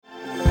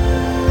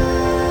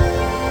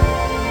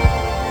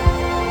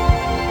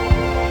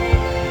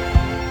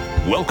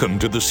Welcome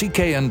to the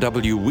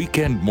CKNW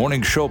Weekend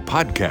Morning Show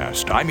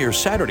podcast. I'm your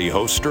Saturday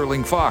host,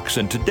 Sterling Fox,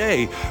 and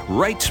today,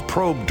 Rights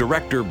Probe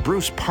Director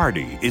Bruce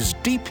Pardy is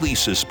deeply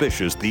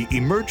suspicious the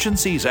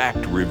Emergencies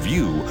Act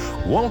review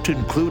won't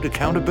include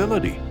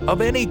accountability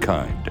of any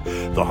kind.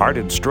 The Heart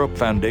and Stroke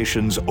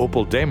Foundation's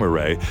Opal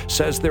Desmarais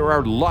says there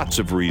are lots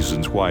of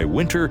reasons why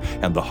winter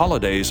and the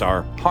holidays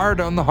are hard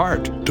on the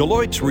heart.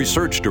 Deloitte's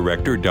Research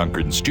Director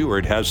Duncan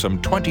Stewart has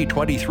some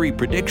 2023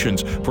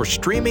 predictions for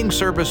streaming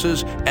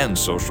services and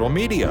social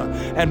media.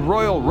 And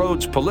Royal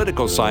Road's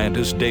political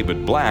scientist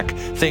David Black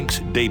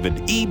thinks David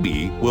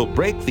Eby will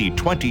break the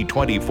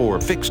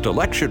 2024 fixed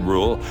election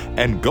rule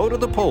and go to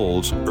the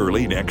polls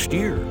early next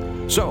year.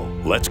 So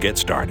let's get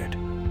started.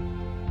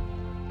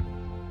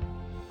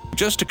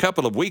 Just a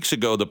couple of weeks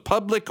ago, the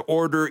Public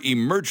Order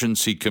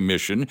Emergency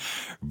Commission,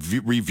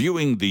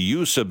 reviewing the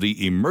use of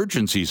the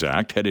Emergencies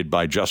Act, headed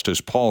by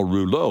Justice Paul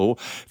Rouleau,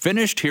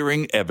 finished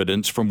hearing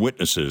evidence from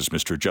witnesses.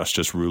 Mr.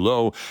 Justice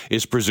Rouleau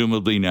is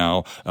presumably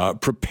now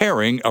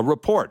preparing a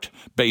report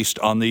based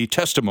on the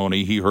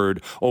testimony he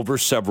heard over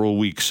several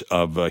weeks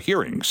of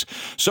hearings.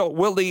 So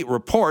will the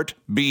report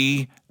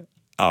be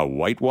a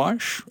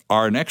whitewash?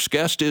 Our next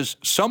guest is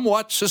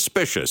somewhat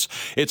suspicious.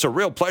 It's a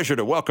real pleasure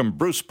to welcome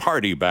Bruce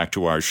Pardy back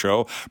to our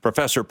show.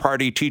 Professor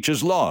Pardy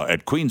teaches law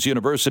at Queen's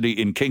University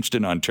in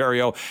Kingston,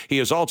 Ontario. He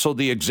is also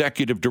the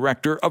executive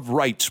director of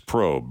Rights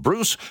Probe.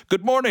 Bruce,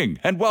 good morning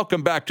and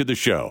welcome back to the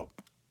show.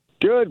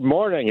 Good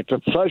morning. It's a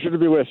pleasure to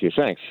be with you.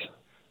 Thanks.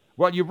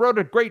 Well, you wrote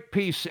a great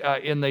piece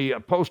in the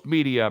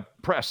Post-Media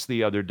Press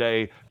the other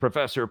day,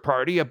 Professor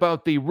Pardy,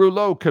 about the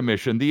Rouleau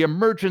Commission, the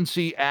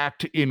Emergency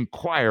Act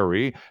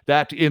inquiry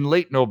that in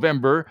late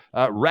November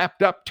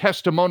wrapped up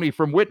testimony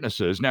from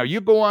witnesses. Now,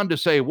 you go on to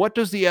say, what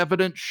does the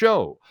evidence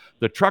show?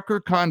 The trucker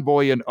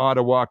convoy in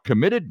Ottawa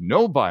committed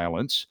no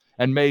violence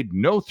and made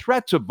no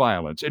threats of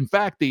violence. In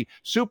fact, the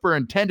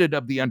superintendent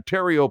of the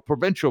Ontario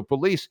Provincial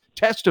Police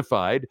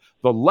testified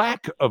the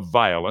lack of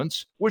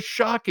violence was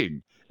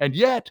shocking. And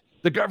yet,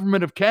 the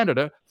government of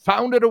Canada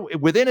found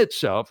it within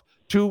itself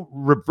to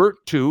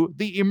revert to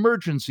the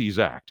Emergencies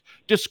Act.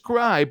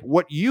 Describe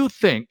what you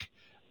think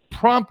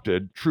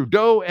prompted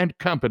Trudeau and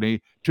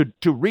company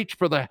to reach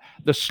for the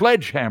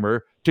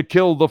sledgehammer to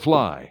kill the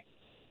fly.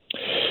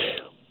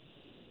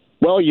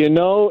 Well,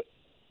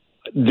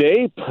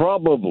 they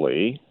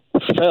probably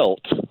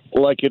felt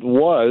like it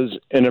was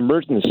an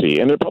emergency,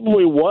 and it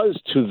probably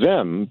was to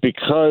them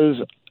because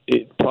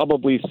it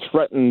probably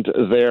threatened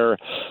their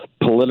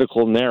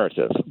political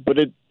narrative. But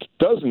it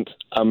doesn't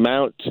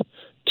amount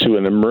to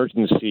an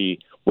emergency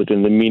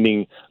within the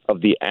meaning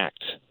of the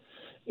Act.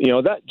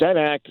 That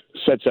Act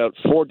sets out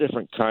four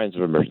different kinds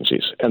of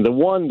emergencies. And the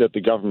one that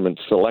the government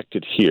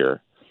selected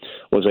here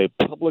was a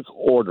public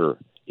order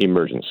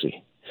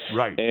emergency.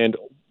 Right. And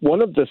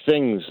one of the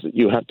things that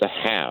you have to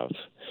have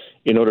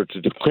in order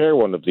to declare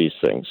one of these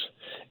things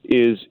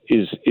is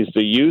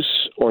the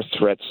use or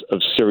threats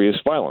of serious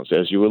violence,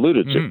 as you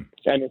alluded to.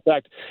 And in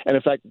fact,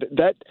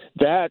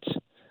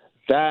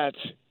 that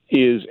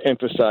is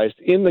emphasized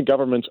in the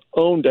government's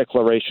own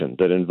declaration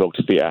that invokes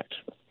the Act.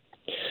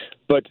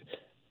 But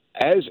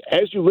as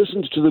you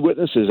listened to the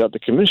witnesses at the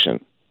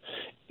commission,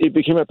 it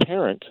became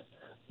apparent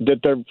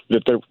that there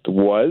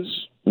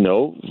was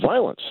no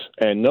violence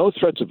and no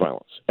threats of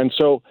violence. And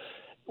so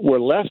we're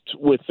left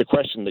with the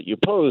question that you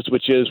posed,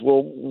 which is,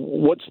 well,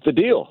 what's the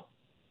deal?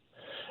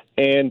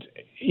 And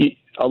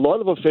a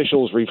lot of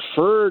officials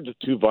referred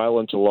to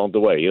violence along the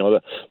way.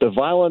 The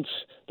violence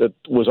that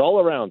was all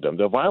around them,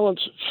 the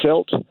violence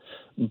felt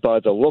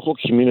by the local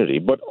community.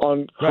 But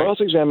on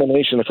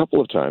cross-examination a couple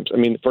of times,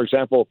 for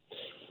example,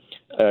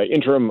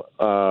 interim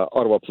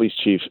Ottawa Police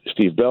Chief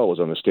Steve Bell was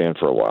on the stand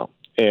for a while,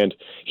 and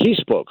he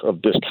spoke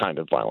of this kind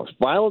of violence.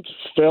 Violence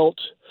felt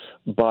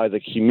by the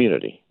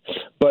community.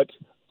 But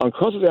on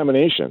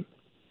cross-examination,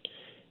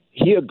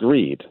 he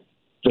agreed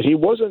that he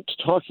wasn't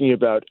talking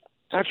about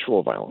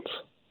actual violence.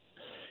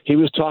 He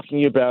was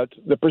talking about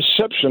the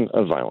perception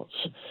of violence,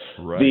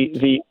 right.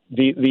 the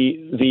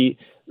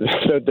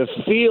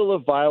feel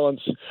of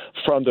violence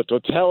from the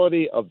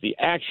totality of the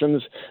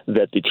actions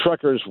that the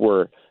truckers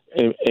were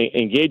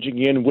engaging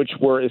in, which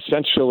were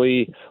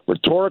essentially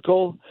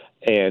rhetorical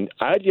and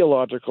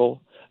ideological,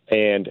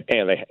 and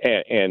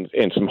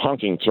some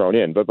honking thrown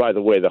in. But by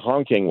the way, the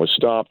honking was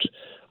stopped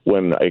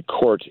when a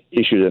court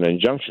issued an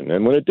injunction.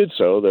 And when it did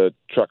so, the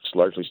trucks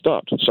largely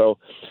stopped. So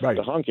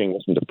The honking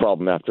wasn't a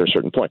problem after a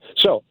certain point.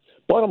 So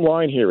bottom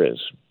line here is,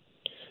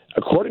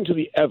 according to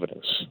the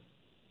evidence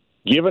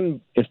given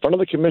in front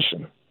of the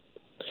commission,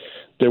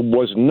 there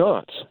was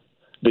not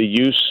the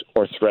use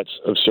or threats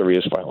of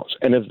serious violence.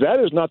 And if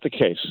that is not the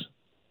case,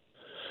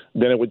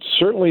 then it would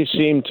certainly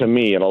seem to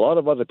me and a lot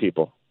of other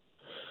people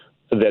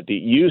that the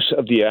use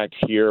of the Act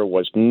here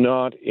was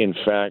not, in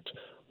fact,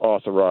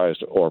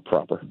 authorized or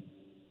proper.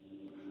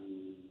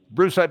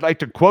 Bruce, I'd like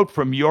to quote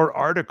from your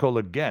article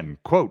again.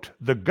 Quote,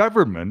 "The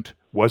government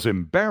was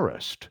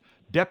embarrassed.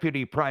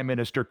 Deputy Prime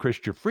Minister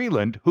Chrystia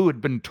Freeland, who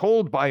had been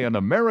told by an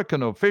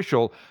American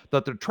official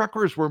that the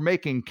truckers were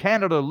making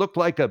Canada look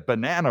like a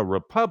banana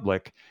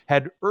republic,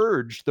 had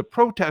urged the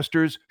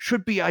protesters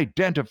should be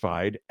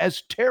identified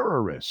as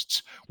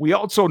terrorists. We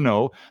also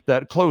know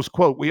that, close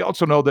quote, we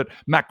also know that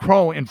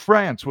Macron in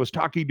France was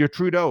talking to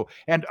Trudeau,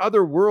 and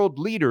other world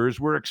leaders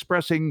were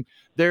expressing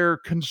their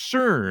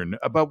concern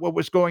about what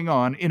was going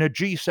on in a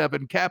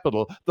G7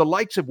 capital, the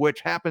likes of which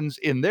happens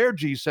in their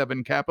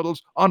G7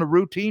 capitals on a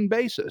routine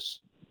basis.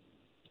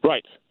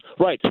 Right,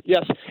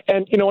 yes.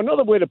 And,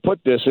 another way to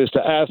put this is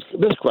to ask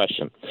this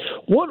question.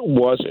 What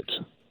was it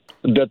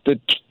that the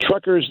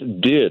truckers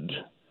did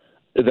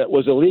that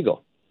was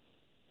illegal?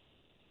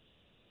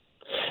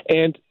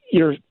 And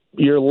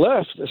you're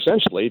left,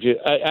 essentially,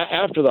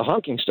 after the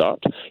honking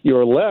stopped,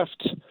 you're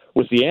left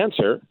with the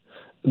answer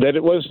that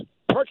it was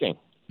parking.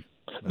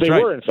 They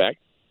were, in fact,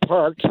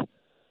 parked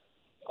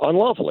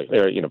unlawfully.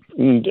 They're,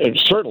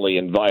 certainly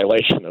in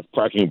violation of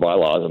parking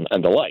bylaws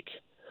and the like.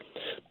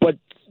 But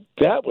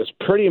that was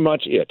pretty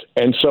much it.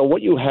 And so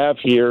what you have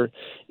here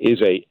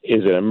is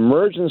an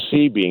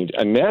emergency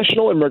a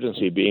national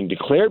emergency being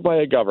declared by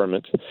a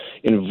government,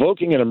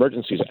 invoking an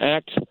Emergencies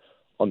Act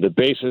on the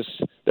basis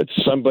that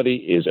somebody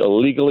is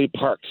illegally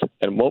parked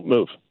and won't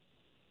move.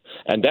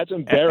 And that's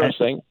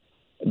embarrassing.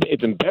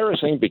 It's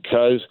embarrassing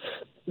because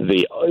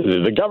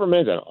the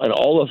government and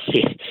all of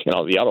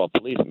the Ottawa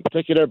police in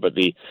particular, but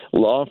the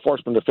law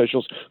enforcement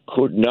officials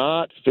could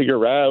not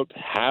figure out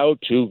how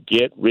to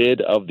get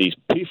rid of these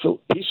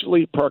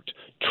peacefully parked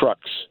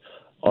trucks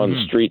on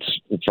the streets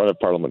in front of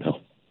Parliament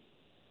Hill.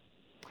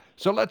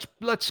 So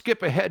let's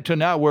skip ahead to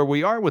now where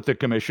we are with the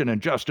commission,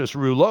 and Justice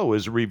Rouleau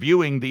is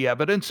reviewing the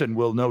evidence and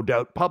will no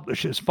doubt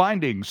publish his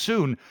findings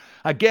soon.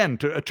 Again,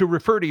 to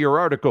refer to your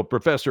article,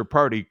 Professor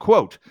Pardy,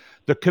 quote,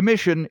 "The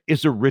commission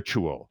is a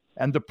ritual.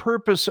 And the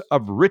purpose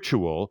of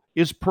ritual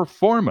is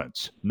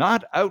performance,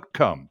 not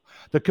outcome.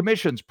 The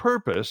commission's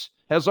purpose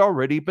has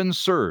already been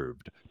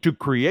served, to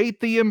create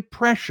the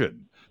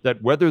impression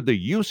that whether the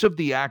use of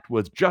the act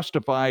was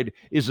justified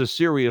is a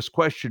serious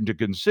question to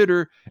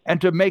consider,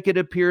 and to make it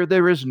appear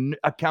there is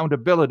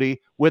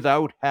accountability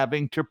without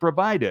having to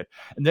provide it."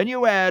 And then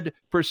you add,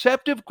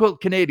 perceptive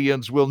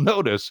Canadians will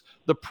notice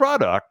the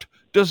product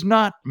does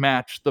not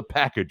match the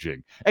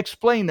packaging.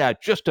 Explain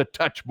that just a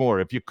touch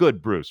more, if you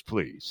could, Bruce,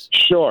 please.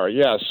 Sure,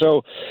 yeah.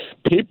 So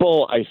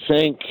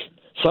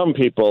some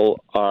people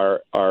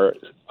are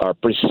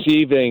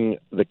perceiving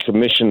the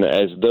commission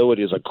as though it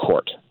is a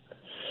court,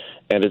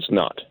 and it's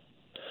not.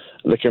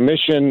 The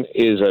commission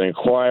is an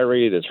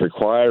inquiry that's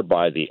required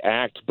by the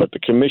Act, but the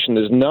commission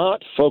is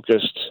not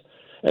focused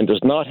and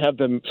does not have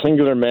the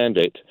singular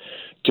mandate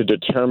to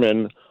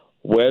determine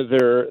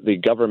whether the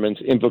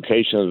government's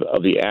invocation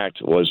of the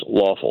act was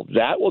lawful.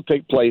 That will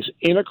take place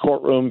in a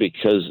courtroom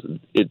because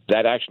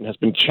that action has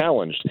been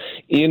challenged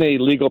in a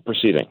legal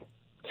proceeding.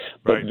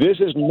 But This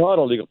is not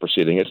a legal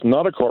proceeding. It's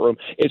not a courtroom.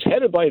 It's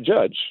headed by a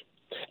judge.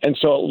 And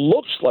so it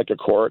looks like a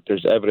court.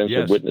 There's evidence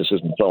of witnesses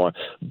and so on.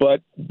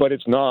 But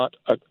it's not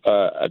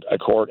a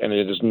court, and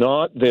it is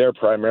not there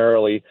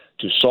primarily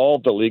to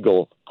solve the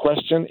legal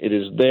question. It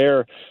is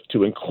there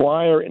to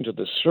inquire into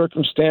the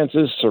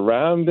circumstances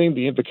surrounding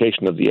the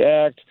invocation of the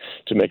act,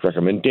 to make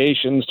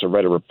recommendations, to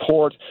write a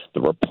report.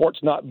 The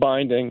report's not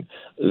binding.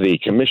 The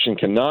commission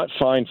cannot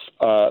find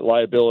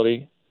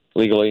liability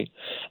legally.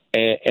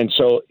 And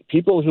so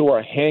people who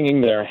are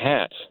hanging their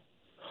hat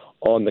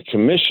on the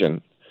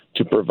commission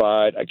to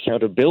provide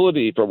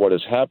accountability for what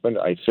has happened,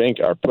 I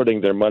think, are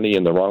putting their money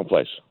in the wrong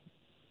place.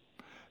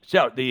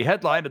 So the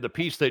headline of the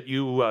piece that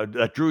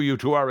that drew you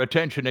to our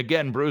attention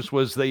again, Bruce,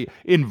 was the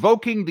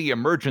invoking the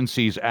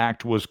Emergencies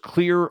Act was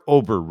clear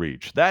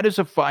overreach. That is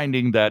a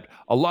finding that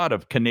a lot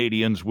of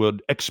Canadians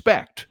would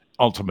expect,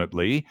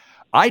 ultimately.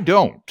 I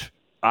don't.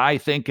 I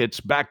think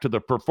it's back to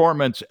the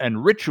performance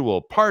and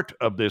ritual part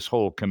of this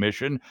whole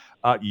commission.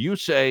 You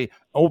say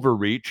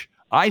overreach.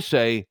 I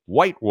say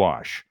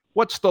whitewash.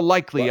 What's the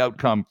likely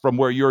outcome from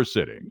where you're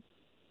sitting?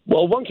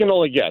 Well, one can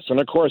only guess. And,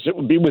 of course, it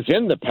would be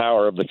within the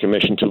power of the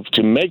commission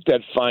to make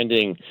that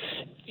finding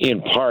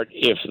in part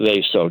if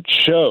they so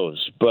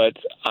chose. But,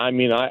 I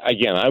mean,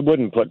 I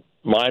wouldn't put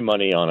my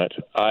money on it.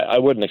 I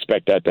wouldn't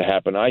expect that to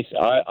happen.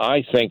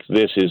 I think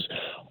this is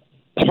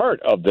part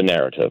of the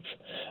narrative.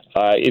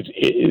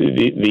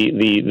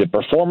 The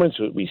performance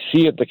that we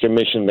see at the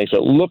commission makes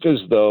it look as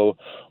though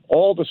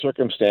all the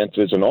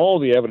circumstances and all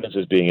the evidence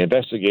is being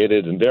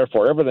investigated, and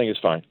therefore everything is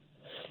fine.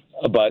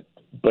 But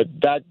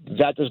that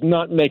does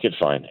not make it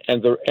fine.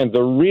 And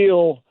the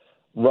real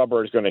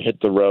rubber is going to hit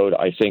the road,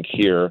 I think,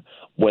 here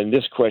when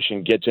this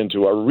question gets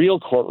into a real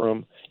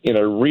courtroom in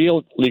a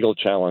real legal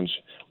challenge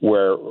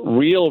where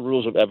real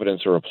rules of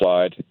evidence are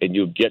applied and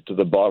you get to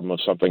the bottom of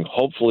something.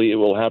 Hopefully it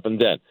will happen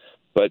then.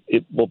 But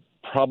it will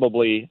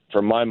probably,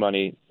 for my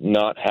money,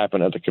 not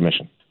happen at the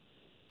commission.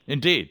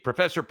 Indeed.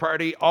 Professor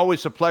Pardy,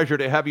 always a pleasure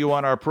to have you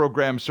on our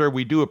program, sir.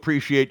 We do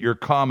appreciate your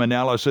calm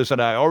analysis,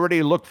 and I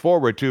already look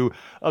forward to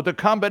the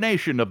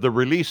combination of the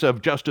release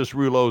of Justice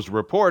Rouleau's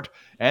report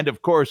and,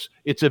 of course,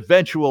 its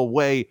eventual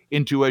way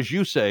into, as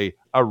you say,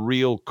 a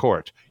real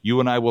court. You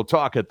and I will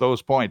talk at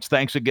those points.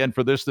 Thanks again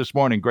for this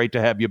morning. Great to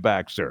have you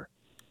back, sir.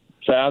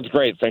 Sounds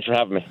great. Thanks for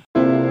having me.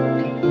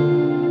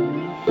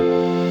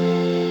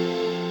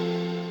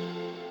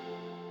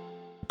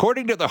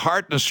 According to the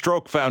Heart and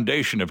Stroke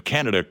Foundation of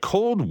Canada,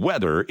 cold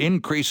weather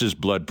increases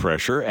blood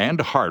pressure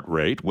and heart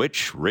rate,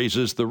 which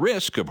raises the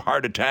risk of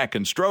heart attack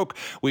and stroke.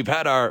 We've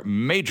had our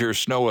major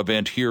snow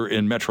event here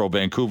in Metro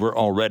Vancouver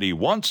already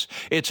once.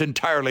 It's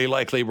entirely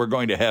likely we're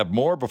going to have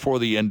more before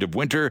the end of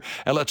winter.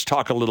 And let's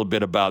talk a little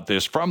bit about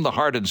this. From the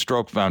Heart and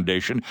Stroke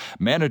Foundation,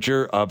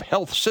 Manager of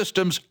Health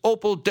Systems,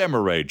 Opal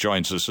Desmarais,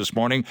 joins us this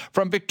morning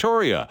from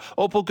Victoria.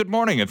 Opal, good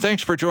morning, and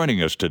thanks for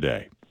joining us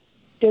today.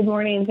 Good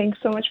morning. Thanks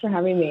so much for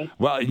having me.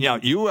 Well,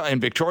 you in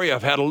Victoria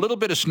have had a little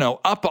bit of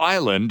snow. Up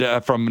island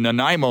from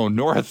Nanaimo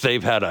north,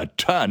 they've had a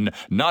ton.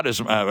 Not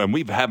as, and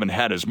we haven't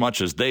had as much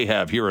as they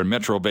have here in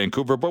Metro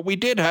Vancouver, but we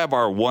did have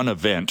our one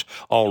event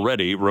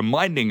already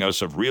reminding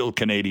us of real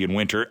Canadian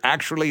winter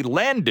actually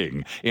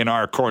landing in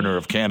our corner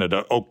of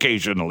Canada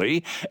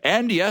occasionally.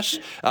 And yes,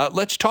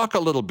 let's talk a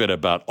little bit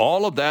about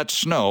all of that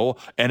snow,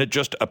 and it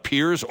just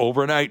appears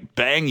overnight.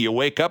 Bang, you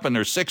wake up and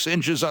there's 6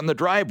 inches on the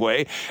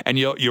driveway, and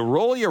you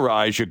roll your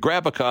eyes. You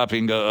grab a coffee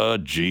and go, oh,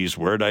 geez,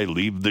 where'd I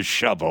leave the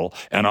shovel?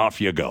 And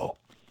off you go.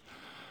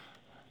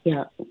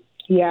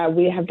 Yeah,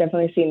 we have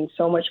definitely seen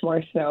so much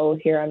more snow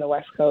here on the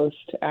West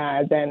Coast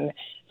than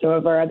some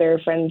of our other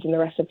friends in the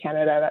rest of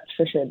Canada, that's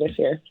for sure, this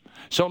year.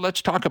 So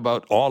let's talk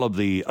about all of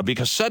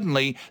because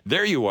suddenly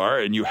there you are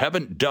and you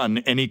haven't done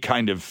any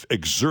kind of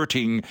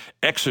exerting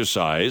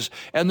exercise,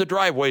 and the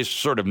driveway's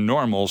sort of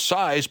normal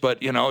size, but,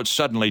 it's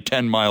suddenly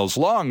 10 miles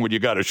long when you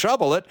got to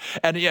shovel it,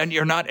 and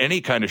you're not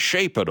any kind of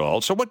shape at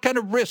all. So what kind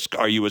of risk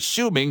are you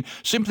assuming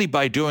simply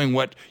by doing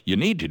what you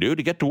need to do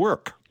to get to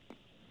work?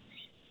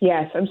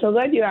 Yes, I'm so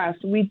glad you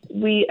asked.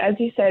 We, as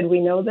you said,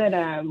 we know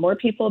that more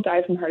people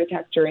die from heart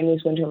attacks during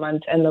these winter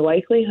months, and the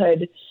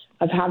likelihood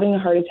of having a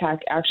heart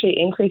attack actually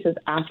increases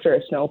after a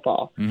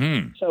snowfall.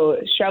 Mm-hmm. So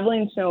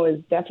shoveling snow is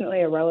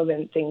definitely a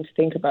relevant thing to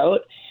think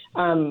about.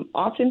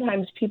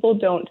 Oftentimes people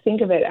don't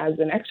think of it as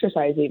an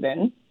exercise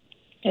even,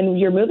 and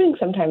you're moving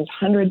sometimes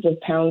hundreds of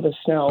pounds of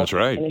snow That's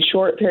right. in a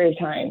short period of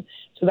time.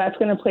 So that's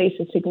going to place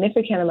a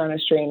significant amount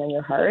of strain on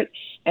your heart,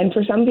 and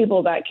for some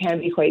people that can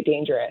be quite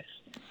dangerous.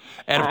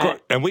 And of course,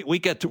 and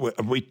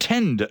we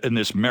tend in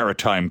this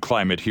maritime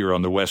climate here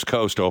on the West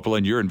Coast, Opal,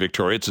 and you're in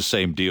Victoria, it's the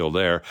same deal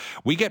there.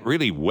 We get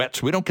really wet,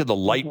 so we don't get the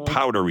light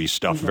powdery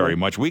stuff very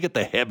much. We get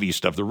the heavy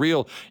stuff,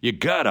 you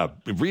gotta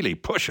really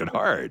push it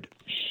hard.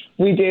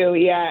 We do,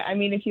 yeah. I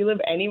mean, if you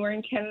live anywhere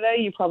in Canada,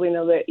 you probably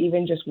know that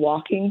even just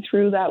walking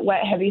through that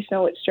wet, heavy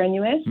snow, it's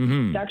strenuous.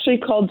 Mm-hmm. It's actually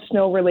called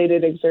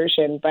snow-related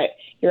exertion, but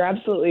you're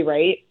absolutely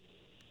right.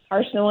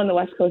 Our snow on the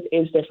West Coast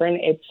is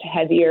different. It's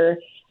heavier.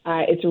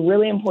 It's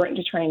really important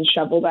to try and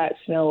shovel that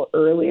snow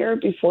earlier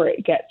before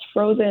it gets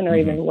frozen or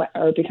even wet,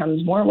 or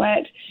becomes more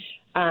wet.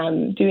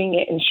 Doing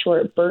it in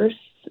short bursts,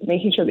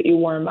 making sure that you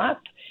warm up.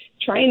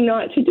 Trying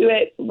not to do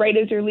it right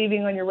as you're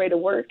leaving on your way to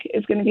work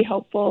is going to be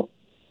helpful,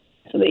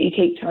 so that you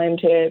take time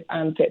to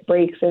fit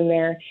breaks in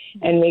there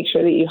and make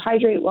sure that you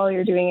hydrate while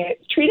you're doing it.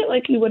 Treat it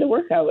like you would a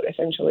workout,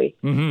 essentially.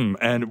 Mm-hmm.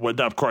 And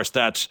of course,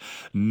 that's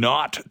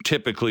not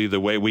typically the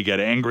way we get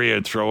angry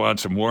and throw on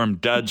some warm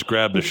duds,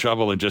 grab the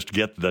shovel, and just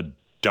get the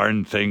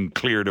darn thing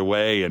cleared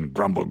away and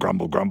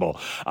grumble.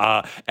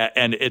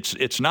 And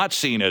it's not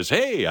seen as,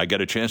 hey, I get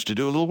a chance to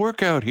do a little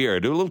workout here,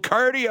 do a little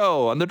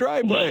cardio on the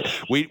driveway.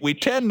 We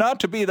tend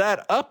not to be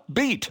that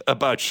upbeat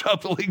about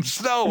shoveling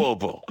snow,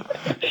 Opal.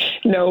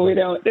 No, we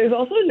don't. There's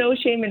also no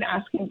shame in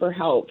asking for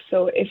help.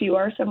 So if you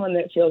are someone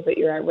that feels that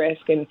you're at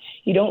risk and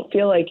you don't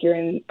feel like you're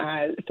in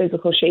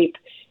physical shape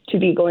to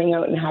be going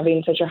out and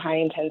having such a high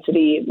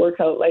intensity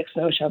workout like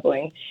snow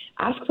shoveling,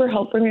 ask for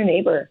help from your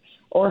neighbor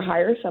or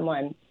hire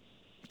someone.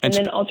 And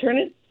then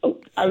alternatively,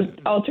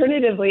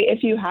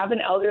 if you have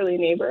an elderly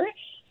neighbor,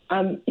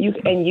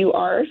 you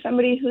are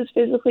somebody who's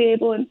physically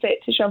able and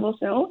fit to shovel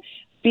snow,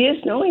 be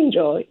a snow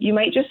angel. You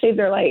might just save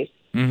their life.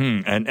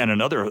 Mm-hmm. And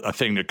another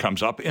thing that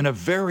comes up in a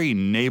very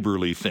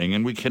neighborly thing,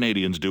 and we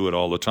Canadians do it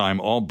all the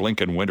time, all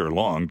blinking winter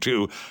long,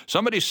 too.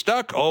 Somebody's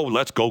stuck. Oh,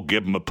 let's go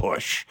give them a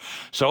push.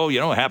 So,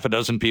 half a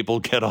dozen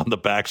people get on the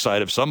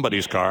backside of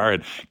somebody's car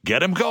and get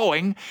them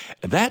going.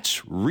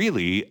 That's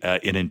really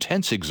an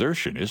intense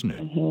exertion, isn't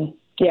it? Mm-hmm.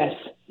 Yes.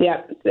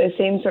 Yeah. The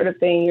same sort of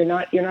thing. You're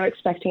not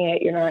expecting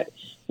it. You're not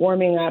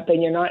warming up,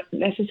 and you're not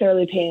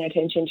necessarily paying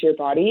attention to your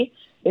body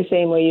the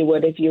same way you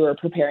would if you were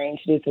preparing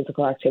to do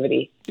physical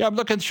activity. Yeah, I'm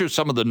looking through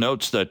some of the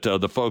notes that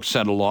the folks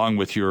sent along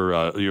with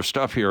your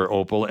stuff here,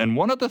 Opal, and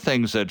one of the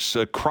things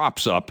that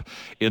crops up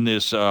in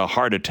this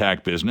heart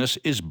attack business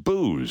is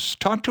booze.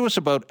 Talk to us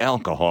about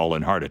alcohol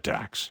and heart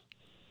attacks.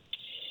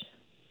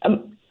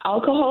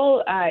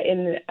 Alcohol,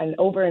 in an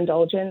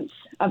overindulgence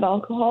of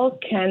alcohol,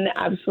 can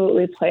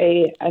absolutely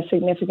play a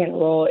significant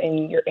role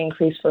in your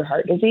increase for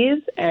heart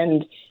disease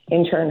and,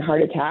 in turn,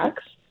 heart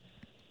attacks.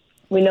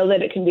 We know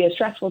that it can be a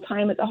stressful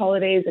time at the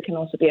holidays. It can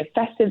also be a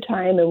festive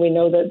time, and we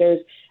know that there's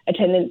a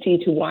tendency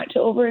to want to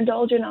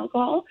overindulge in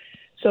alcohol.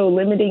 So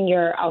limiting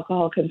your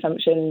alcohol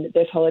consumption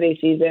this holiday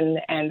season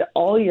and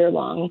all year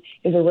long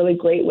is a really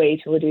great way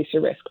to reduce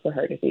your risk for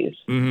heart disease.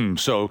 Mm-hmm.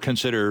 So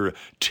consider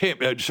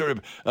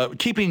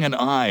keeping an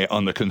eye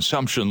on the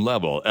consumption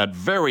level at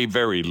very,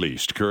 very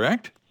least,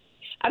 correct?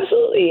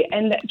 Absolutely.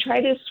 And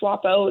try to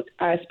swap out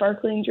a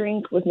sparkling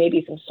drink with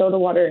maybe some soda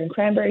water and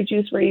cranberry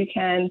juice where you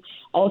can.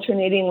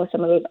 Alternating with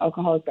some of those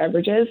alcoholic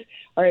beverages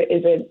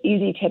is an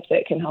easy tip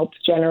that can help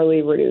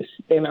generally reduce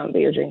the amount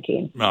that you're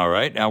drinking. All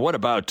right. Now, what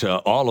about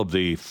all of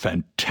the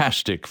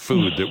fantastic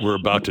food that we're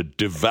about to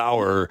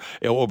devour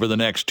over the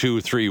next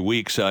 2-3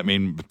 weeks? I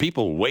mean,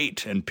 people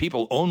wait, and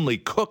people only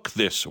cook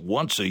this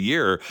once a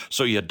year,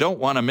 so you don't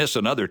want to miss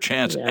another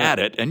chance at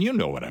it. And you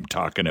know what I'm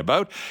talking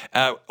about.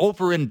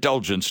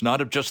 Overindulgence, not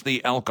of just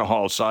the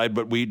alcohol side,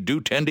 but we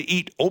do tend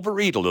to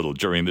overeat a little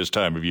during this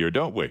time of year,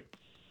 don't we?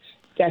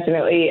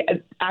 Definitely.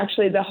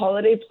 Actually, the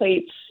holiday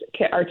plates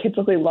are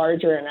typically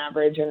larger on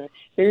average, and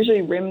they're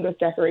usually rimmed with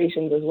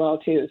decorations as well,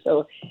 too.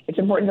 So it's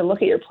important to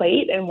look at your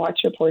plate and watch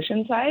your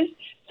portion size.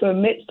 So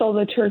amidst all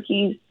the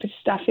turkey,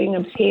 stuffing,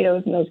 and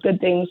potatoes and those good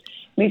things,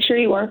 make sure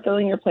you are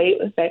filling your plate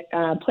with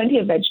plenty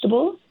of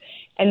vegetables.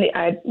 And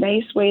a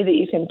nice way that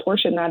you can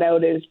portion that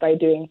out is by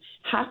doing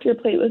half your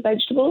plate with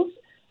vegetables,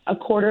 a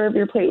quarter of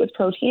your plate with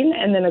protein,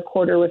 and then a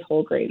quarter with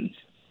whole grains.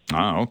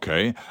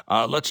 Okay.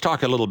 Let's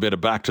talk a little bit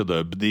back to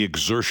the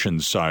exertion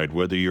side,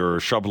 whether you're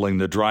shoveling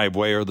the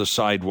driveway or the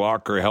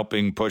sidewalk or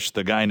helping push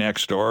the guy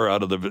next door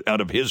out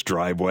of his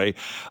driveway.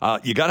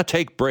 You got to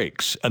take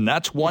breaks. And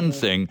that's one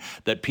thing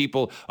that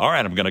people, all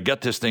right, I'm going to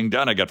get this thing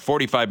done. I got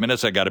 45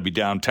 minutes. I got to be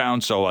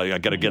downtown. So I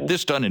got to get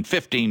this done in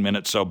 15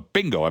 minutes. So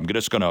bingo, I'm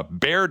just going to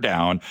bear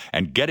down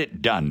and get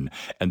it done.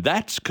 And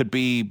that could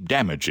be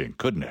damaging,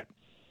 couldn't it?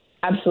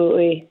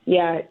 Absolutely.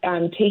 Yeah.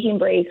 Taking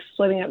breaks,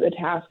 splitting up the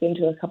task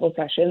into a couple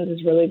sessions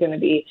is really going to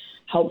be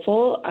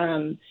helpful.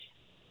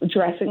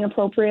 Dressing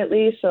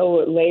appropriately,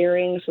 so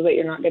layering so that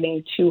you're not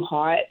getting too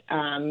hot.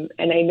 And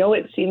I know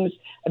it seems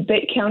a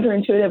bit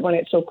counterintuitive when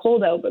it's so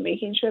cold out, but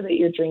making sure that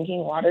you're drinking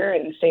water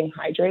and staying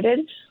hydrated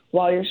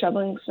while you're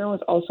shoveling snow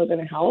is also going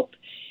to help.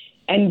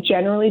 And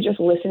generally just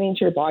listening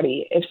to your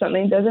body. If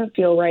something doesn't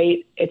feel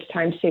right, it's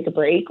time to take a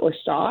break or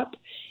stop.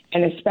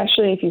 And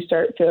especially if you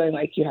start feeling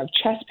like you have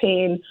chest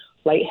pain,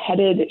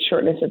 lightheaded,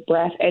 shortness of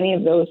breath, any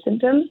of those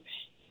symptoms,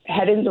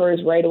 head indoors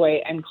right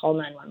away and call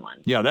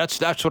 911. Yeah,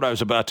 that's what I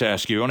was about to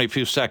ask you. Only a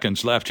few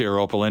seconds left here,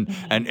 Opal,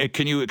 and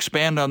can you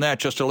expand on that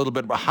just a little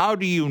bit? How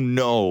do you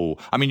know?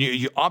 I mean,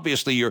 you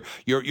obviously you're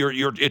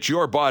it's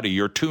your body.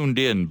 You're tuned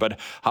in, but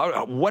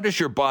what is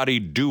your body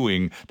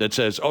doing that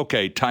says,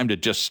 okay, time to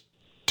just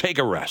take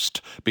a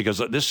rest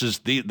because this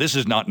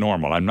is not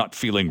normal. I'm not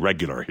feeling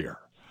regular here.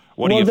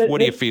 What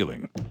are you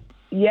feeling?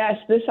 Yes,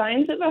 the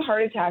signs of a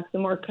heart attack, the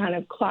more kind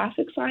of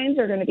classic signs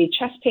are going to be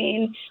chest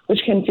pain, which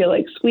can feel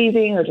like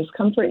squeezing or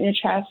discomfort in your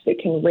chest. It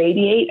can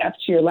radiate up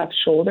to your left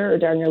shoulder or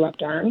down your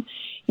left arm.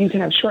 You can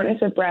have shortness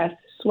of breath,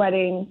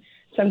 sweating,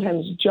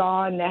 sometimes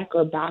jaw, neck,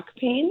 or back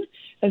pain,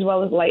 as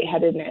well as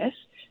lightheadedness.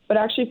 But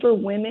actually for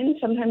women,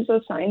 sometimes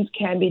those signs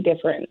can be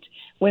different.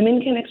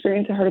 Women can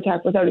experience a heart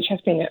attack without a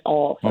chest pain at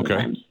all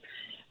sometimes.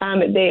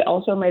 Okay. They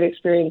also might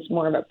experience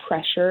more of a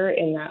pressure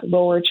in that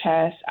lower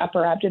chest,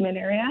 upper abdomen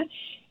area.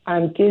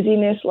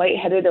 Dizziness,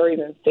 lightheaded, or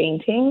even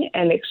fainting,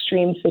 and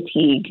extreme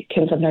fatigue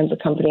can sometimes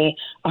accompany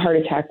a heart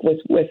attack with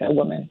a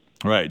woman.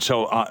 Right.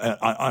 So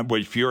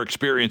if you're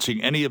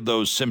experiencing any of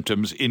those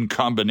symptoms in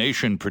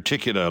combination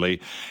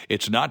particularly,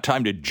 it's not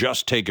time to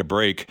just take a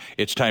break.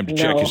 It's time to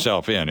check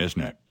yourself in,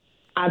 isn't it?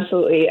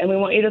 Absolutely. And we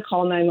want you to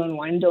call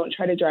 911. Don't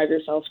try to drive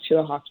yourself to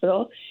a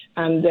hospital.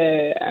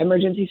 The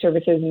emergency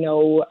services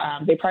know,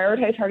 they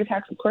prioritize heart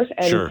attacks, of course,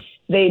 and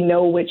they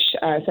know which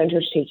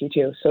centers to take you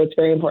to. So it's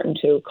very important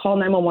to call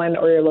 911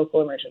 or your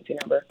local emergency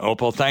number.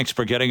 Opal, thanks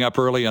for getting up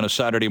early on a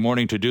Saturday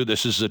morning to do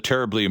this. This is a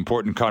terribly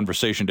important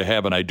conversation to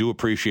have, and I do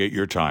appreciate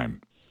your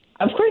time.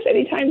 Of course,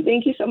 anytime.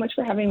 Thank you so much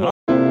for having me.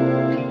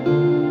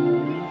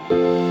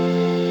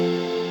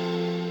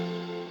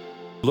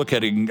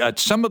 Looking at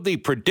some of the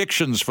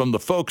predictions from the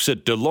folks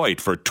at Deloitte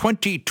for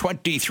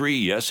 2023.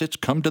 Yes, it's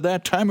come to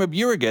that time of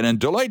year again. And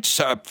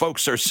Deloitte's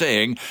folks are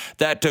saying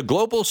that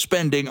global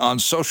spending on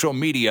social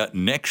media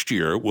next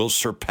year will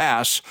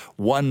surpass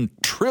 $1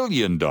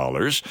 trillion.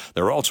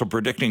 They're also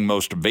predicting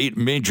most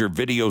major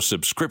video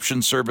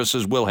subscription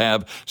services will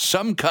have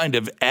some kind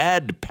of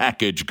ad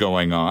package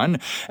going on.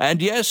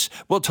 And yes,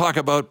 we'll talk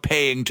about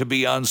paying to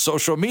be on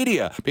social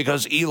media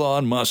because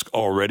Elon Musk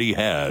already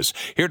has.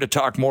 Here to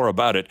talk more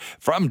about it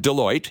from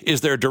Deloitte is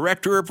their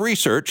Director of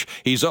Research.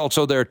 He's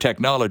also their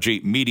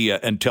technology, media,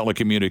 and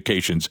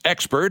telecommunications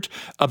expert,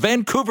 a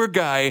Vancouver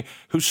guy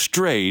who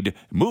strayed,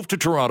 moved to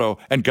Toronto,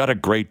 and got a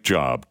great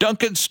job.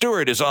 Duncan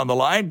Stewart is on the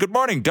line. Good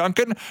morning,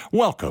 Duncan.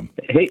 Welcome.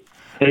 Hey,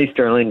 Hey,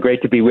 Sterling.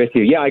 Great to be with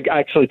you. Yeah, I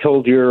actually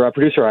told your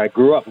producer I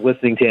grew up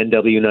listening to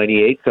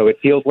NW98, so it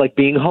feels like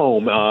being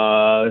home,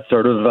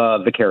 sort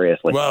of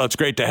vicariously. Well, it's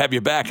great to have you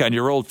back on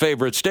your old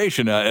favorite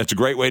station. It's a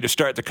great way to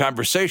start the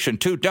conversation,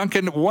 too.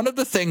 Duncan, one of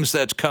the things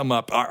that's come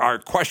up, our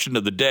question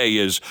of the day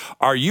is,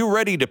 are you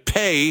ready to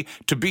pay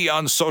to be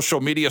on social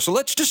media? So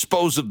let's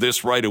dispose of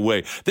this right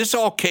away. This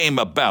all came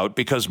about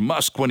because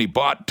Musk, when he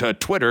bought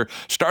Twitter,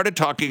 started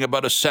talking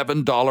about a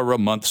 $7 a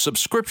month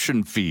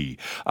subscription fee.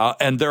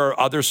 And there are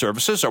other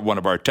services. One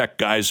of our tech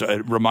guys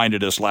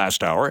reminded us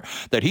last hour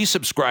that he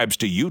subscribes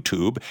to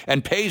YouTube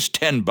and pays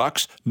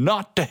 $10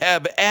 not to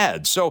have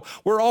ads. So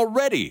we're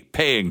already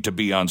paying to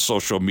be on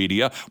social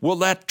media. Will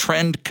that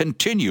trend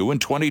continue in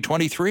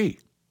 2023?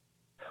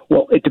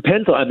 Well, it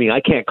depends. I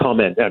can't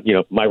comment.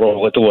 My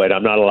role at Deloitte,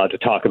 I'm not allowed to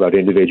talk about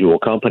individual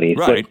companies.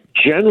 Right. But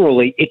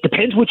generally, it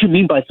depends what you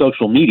mean by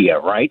social media,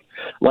 right?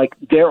 Like,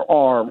 there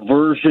are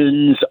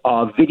versions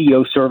of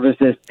video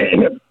services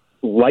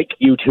like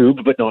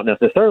YouTube, but not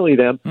necessarily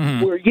them,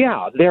 where,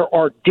 there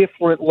are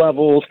different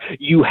levels.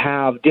 You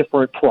have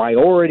different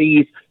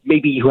priorities.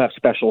 Maybe you have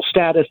special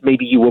status.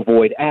 Maybe you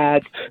avoid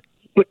ads.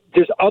 But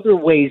there's other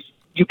ways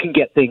you can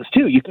get things,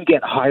 too. You can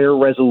get higher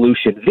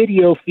resolution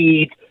video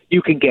feeds.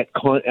 You can get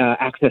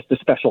access to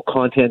special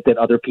content that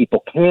other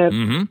people can't.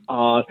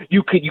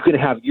 You can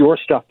have your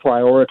stuff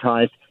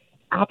prioritized.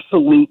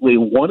 Absolutely.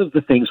 One of the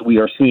things we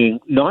are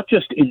seeing, not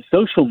just in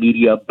social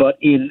media, but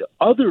in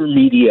other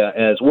media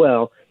as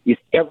well, is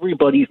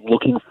everybody's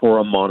looking for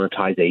a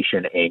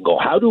monetization angle.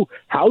 How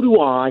do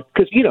I,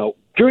 because,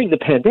 during the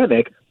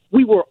pandemic,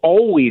 we were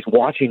always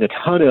watching a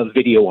ton of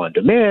video on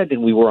demand,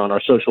 and we were on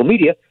our social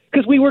media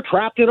because we were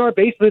trapped in our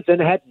basements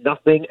and had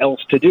nothing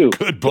else to do.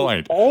 Good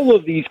point. So all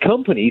of these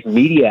companies,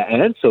 media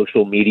and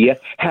social media,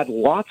 had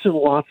lots and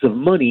lots of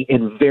money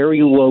and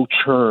very low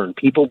churn.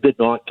 People did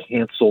not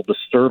cancel the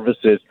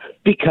services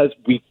because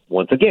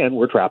once again,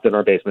 we're trapped in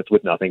our basements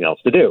with nothing else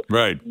to do.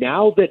 Right.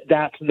 Now that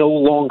that's no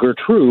longer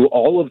true,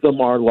 all of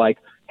them are like,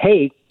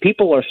 hey,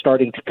 people are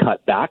starting to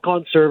cut back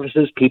on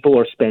services. People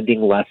are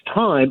spending less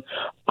time.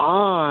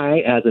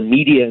 I, as a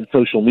media and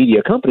social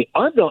media company,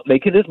 I'm not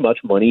making as much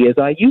money as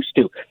I used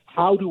to.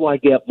 How do I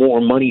get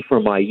more money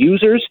from my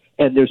users?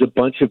 And there's a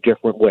bunch of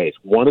different ways.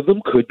 One of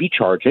them could be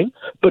charging,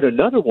 but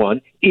another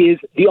one is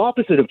the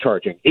opposite of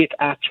charging. It's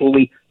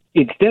actually,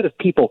 instead of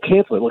people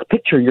canceling, like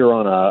picture you're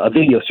on a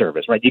video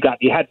service, right?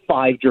 You had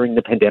 5 during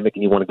the pandemic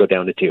and you want to go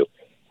down to 2.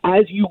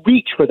 As you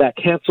reach for that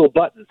cancel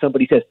button,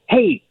 somebody says,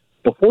 hey,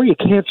 before you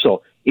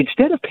cancel,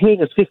 instead of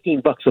paying us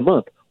 $15 a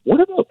month,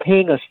 what about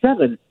paying us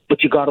 $7,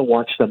 but you got to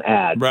watch some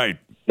ads? Right.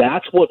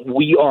 That's what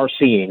we are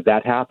seeing.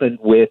 That happened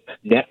with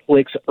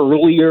Netflix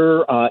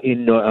earlier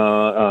in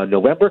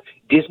November.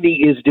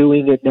 Disney is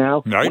doing it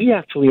now. Right. We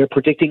actually are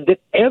predicting that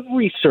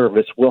every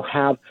service will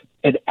have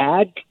an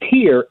ad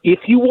tier, if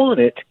you want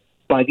it,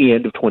 by the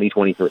end of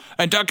 2023.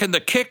 And Duncan,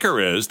 the kicker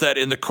is that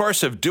in the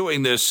course of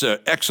doing this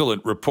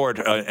excellent report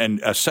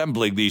and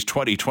assembling these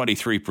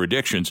 2023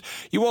 predictions,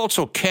 you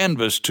also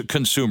canvassed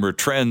consumer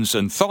trends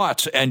and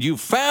thoughts, and you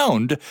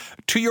found,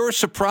 to your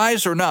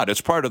surprise or not,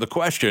 it's part of the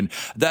question,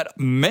 that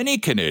many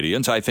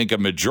Canadians, I think a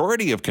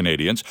majority of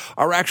Canadians,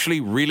 are actually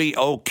really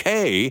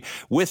okay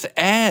with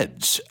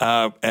ads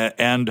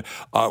and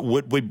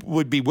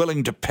would be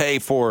willing to pay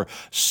for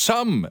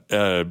some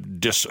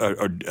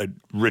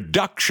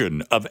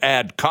reduction of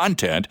ad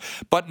content,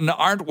 but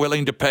aren't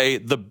willing to pay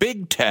the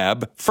big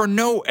tab for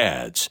no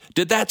ads.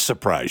 Did that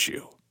surprise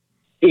you?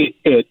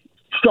 It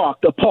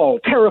shocked, appalled,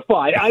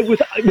 terrified.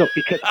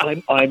 Because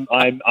I'm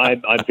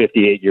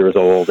 58 years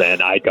old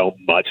and I don't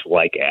much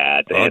like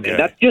ads, and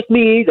that's just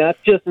me.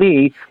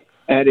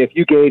 And if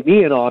you gave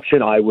me an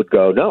option, I would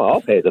go, no,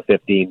 I'll pay the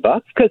 $15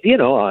 because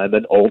I'm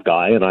an old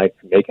guy and I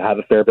have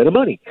a fair bit of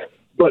money.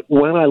 But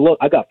when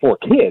I got 4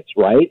 kids,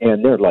 right,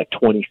 and they're like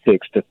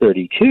 26 to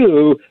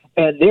 32.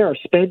 And they're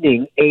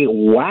spending a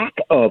whack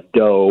of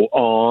dough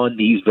on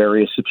these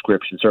various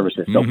subscription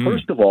services. So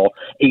first of all,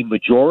 a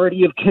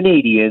majority of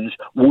Canadians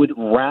would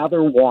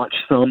rather watch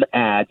some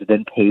ads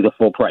than pay the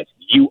full price.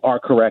 You are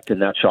correct, and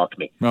that shocked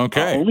me.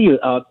 Okay.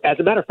 As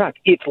a matter of fact,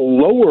 it's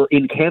lower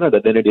in Canada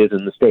than it is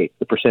in the States,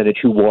 the percentage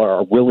who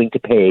are willing to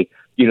pay,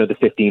 the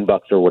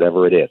 $15 or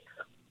whatever it is.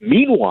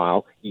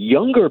 Meanwhile,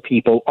 younger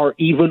people are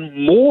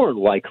even more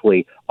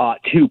likely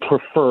to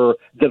prefer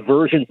the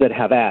versions that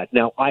have ads.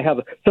 Now,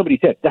 somebody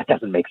said, that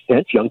doesn't make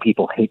sense. Young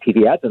people hate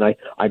TV ads. And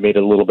I made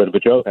a little bit of a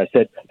joke. I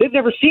said, they've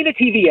never seen a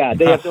TV ad.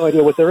 They have no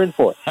idea what they're in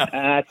for.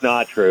 That's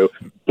not true.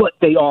 But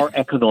they are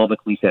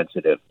economically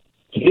sensitive.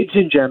 Kids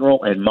in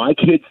general, and my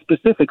kids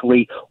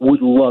specifically,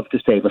 would love to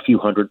save a few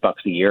 $100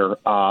 a year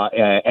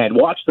and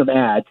watch some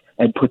ads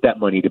and put that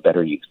money to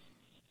better use.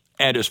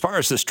 And as far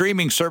as the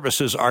streaming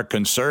services are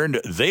concerned,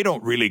 they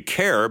don't really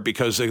care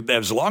because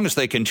as long as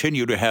they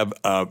continue to have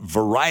a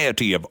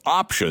variety of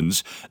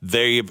options,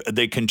 they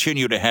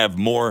continue to have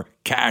more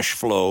cash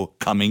flow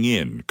coming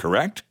in,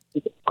 correct?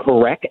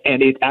 Correct.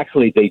 And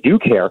they do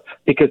care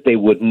because they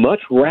would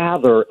much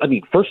rather,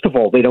 first of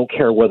all, they don't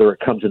care whether it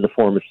comes in the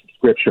form of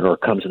subscription or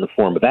it comes in the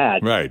form of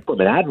ad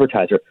from an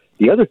advertiser.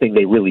 The other thing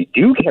they really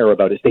do care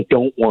about is they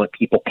don't want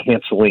people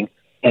canceling.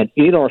 And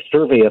in our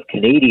survey of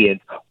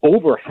Canadians,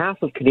 over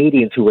half of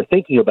Canadians who were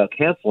thinking about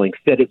canceling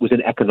said it was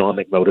an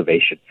economic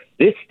motivation.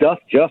 This stuff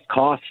just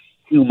costs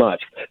too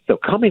much. So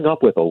coming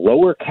up with a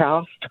lower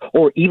cost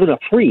or even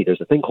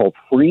there's a thing called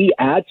free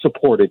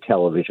ad-supported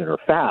television or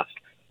FAST.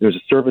 There's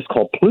a service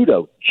called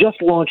Pluto,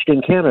 just launched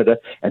in Canada,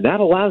 and that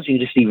allows you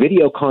to see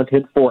video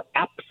content for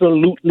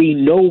absolutely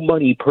no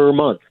money per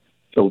month.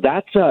 So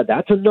that's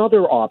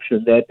another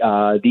option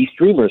that these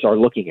streamers are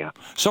looking at.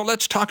 So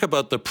let's talk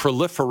about the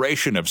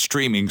proliferation of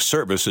streaming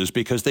services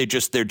because they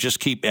just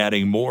keep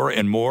adding more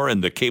and more,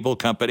 and the cable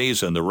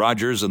companies and the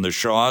Rogers and the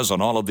Shaws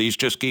and all of these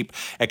just keep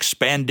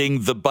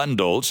expanding the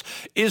bundles.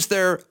 Is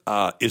there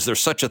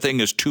such a thing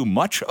as too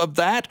much of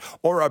that,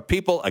 or are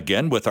people,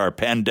 again with our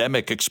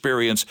pandemic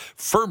experience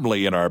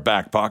firmly in our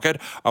back pocket,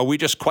 are we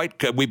just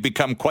we've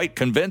become quite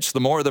convinced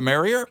the more the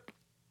merrier?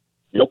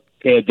 Nope.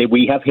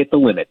 We have hit the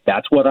limit.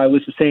 That's what I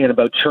was saying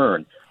about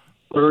churn.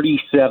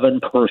 37%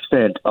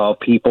 of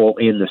people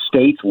in the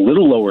States, a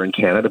little lower in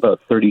Canada,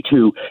 about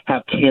 32,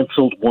 have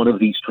canceled one of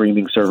these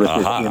streaming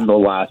services in the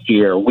last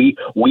year. We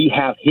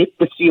have hit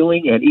the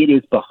ceiling, and it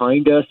is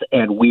behind us,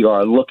 and we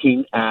are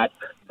looking at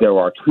there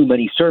are too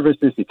many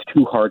services. It's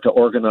too hard to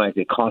organize.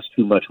 It costs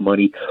too much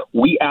money.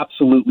 We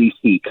absolutely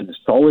see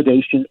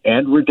consolidation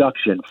and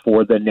reduction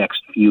for the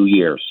next few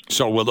years.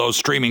 So will those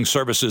streaming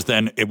services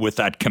then, with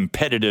that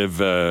competitive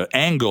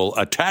angle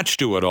attached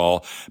to it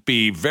all,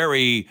 be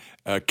very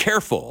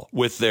careful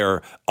with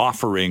their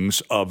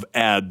offerings of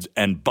ads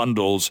and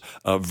bundles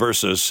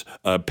versus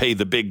pay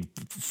the big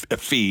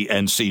fee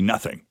and see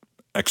nothing?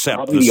 Except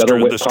probably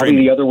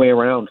the other way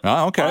around.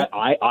 Oh, okay.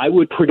 I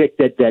would predict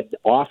that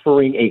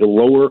offering a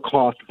lower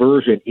cost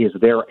version is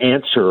their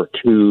answer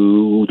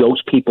to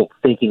those people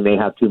thinking they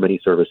have too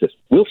many services.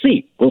 We'll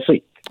see.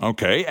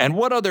 Okay. And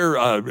what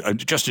other,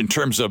 just in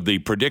terms of the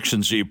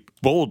predictions you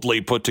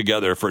boldly put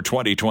together for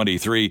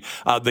 2023,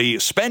 the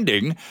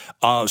spending,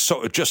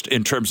 so just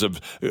in terms of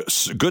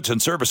goods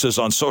and services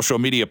on social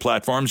media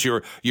platforms,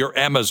 your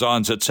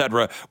Amazons, et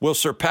cetera, will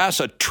surpass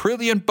 $1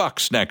 trillion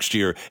next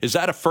year. Is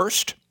that a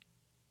first?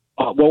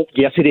 Well,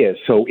 yes, it is.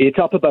 So it's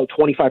up about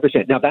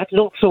 25%. Now, that's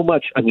not so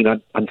much. I'm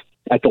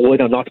at Deloitte.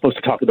 I'm not supposed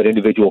to talk about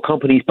individual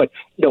companies, but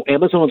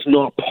Amazon's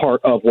not part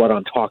of what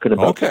I'm talking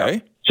about. Okay.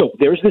 Now. So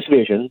there's this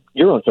vision.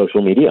 You're on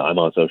social media. I'm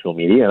on social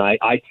media, and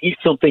I see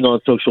something on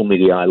social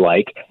media I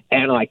like,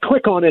 and I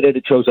click on it, and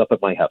it shows up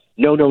at my house.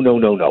 No.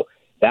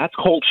 That's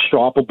called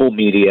shoppable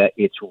media.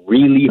 It's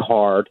really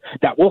hard.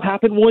 That will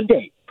happen one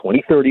day.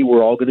 2030,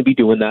 we're all going to be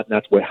doing that, and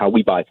that's how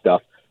we buy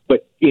stuff.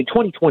 But in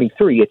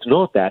 2023, it's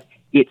not that.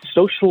 It's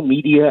social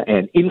media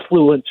and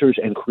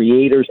influencers and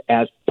creators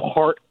as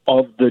part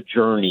of the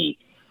journey.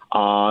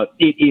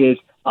 It is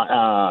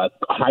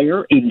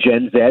higher in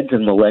Gen Zs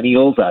and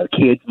millennials,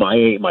 kids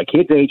my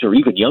kids' age or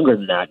even younger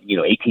than that,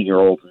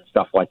 18-year-olds and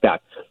stuff like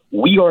that.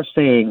 We are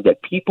saying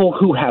that people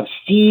who have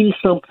seen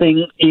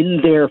something in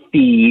their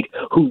feed,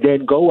 who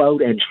then go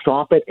out and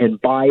shop it and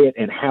buy it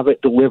and have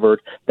it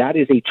delivered, that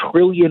is a $1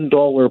 trillion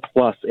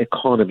plus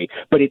economy.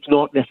 But it's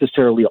not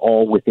necessarily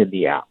all within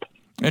the app.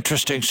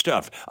 Interesting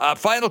stuff.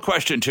 Final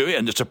question to you,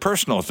 and it's a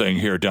personal thing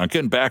here,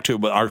 Duncan. Back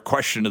to our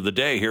question of the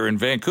day here in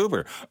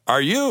Vancouver.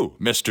 Are you,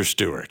 Mr.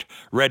 Stewart,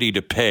 ready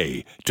to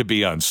pay to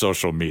be on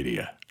social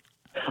media?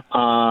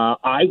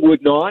 I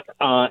would not,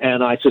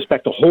 and I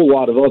suspect a whole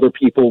lot of other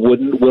people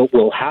wouldn't.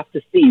 We'll have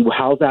to see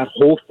how that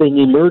whole thing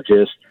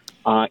emerges.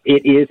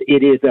 It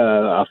is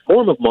a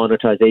form of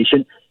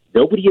monetization.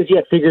 Nobody has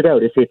yet figured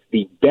out if it's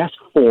the best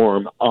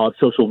form of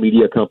social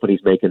media companies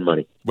making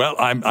money. Well,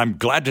 I'm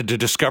glad to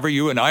discover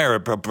you and I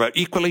are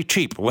equally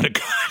cheap when it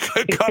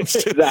comes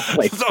to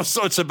those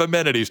sorts of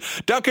amenities.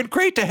 Duncan,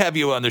 great to have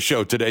you on the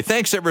show today.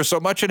 Thanks ever so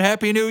much, and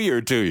Happy New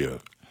Year to you.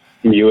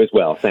 You as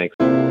well. Thanks.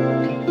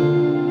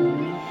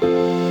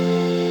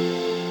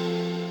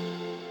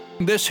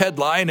 This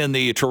headline in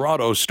the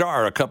Toronto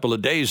Star a couple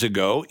of days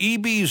ago,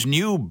 EB's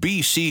new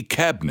BC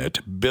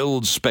cabinet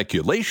builds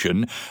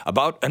speculation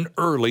about an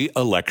early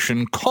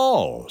election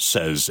call,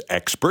 says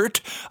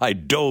expert. I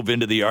dove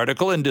into the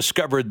article and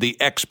discovered the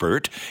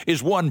expert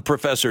is one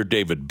Professor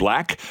David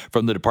Black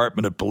from the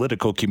Department of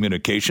Political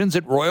Communications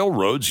at Royal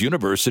Roads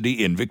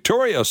University in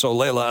Victoria. So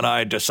Leila and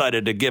I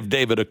decided to give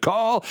David a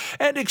call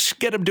and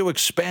get him to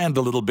expand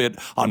a little bit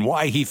on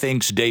why he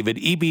thinks David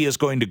Eby is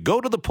going to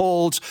go to the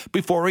polls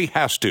before he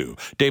has to.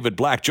 David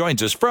Black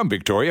joins us from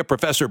Victoria.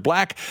 Professor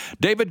Black,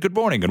 David, good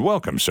morning and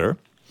welcome, sir.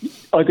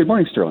 Good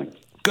morning, Sterling.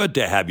 Good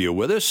to have you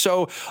with us.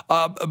 So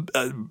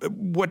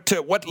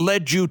what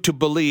led you to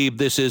believe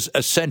this is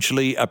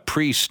essentially a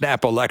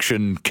pre-snap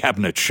election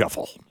cabinet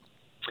shuffle?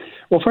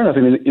 Well, fair enough. I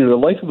mean, the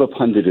life of a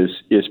pundit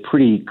is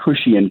pretty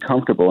cushy and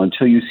comfortable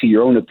until you see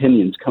your own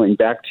opinions coming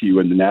back to you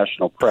in the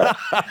national press.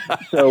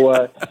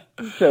 So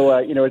it's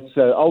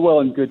all well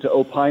and good to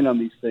opine on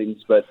these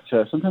things, but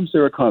sometimes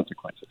there are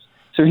consequences.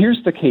 So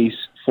here's the case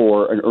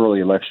for an early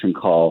election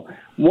call,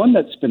 one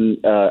that's been,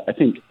 I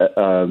think,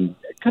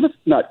 kind of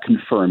not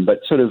confirmed,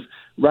 but sort of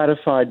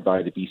ratified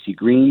by the BC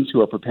Greens,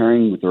 who are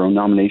preparing with their own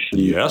nomination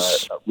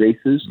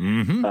races.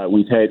 Mm-hmm.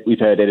 We've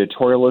had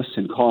editorialists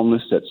and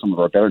columnists at some of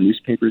our better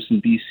newspapers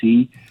in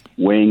BC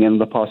weighing in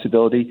the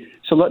possibility.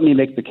 So let me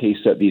make the case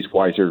that these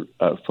wiser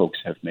folks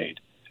have made.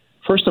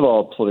 First of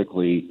all,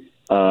 politically,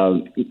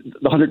 the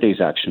 100 Days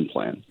Action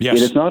Plan. Yes.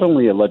 It is not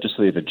only a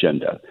legislative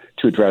agenda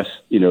to address,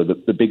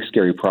 the big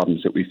scary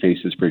problems that we face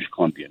as British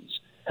Columbians: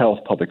 health,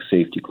 public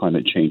safety,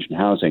 climate change, and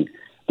housing,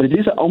 but it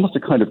is almost a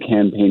kind of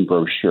campaign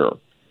brochure.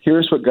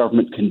 Here's what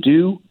government can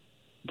do.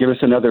 Give us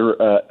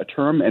another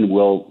term, and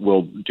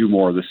we'll do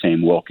more of the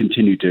same. We'll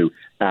continue to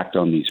act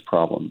on these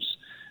problems.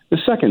 The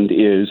second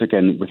is,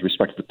 again, with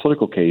respect to the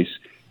political case,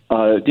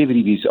 David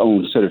Eby's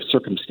own set of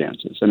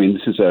circumstances. I mean,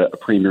 this is a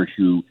premier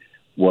who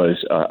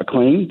was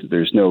acclaimed.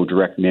 There's no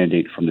direct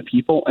mandate from the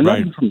people, and not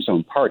even from his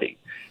own party.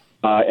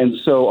 And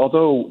so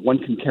although one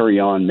can carry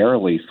on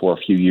merrily for a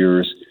few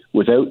years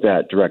without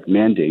that direct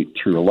mandate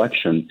through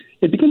election,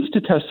 it begins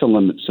to test the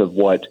limits of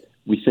what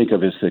we think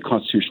of as the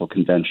constitutional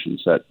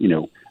conventions that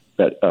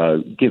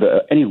give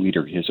any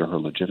leader his or her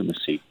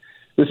legitimacy.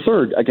 The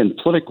third, again,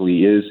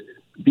 politically, is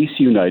BC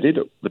United,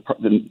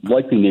 the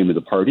likely name of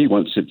the party,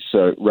 once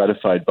it's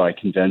ratified by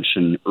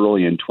convention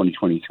early in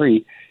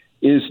 2023,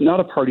 is not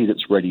a party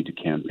that's ready to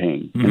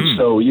campaign. Mm-hmm. And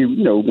so,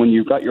 when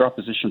you've got your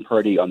opposition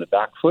party on the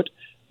back foot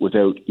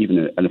without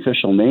even an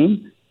official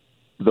name,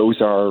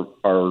 those are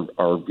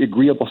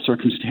agreeable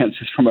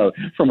circumstances from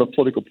a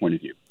political point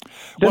of view.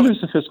 Then there's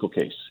the fiscal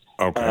case.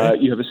 Okay.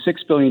 You have a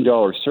 $6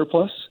 billion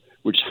surplus,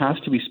 which has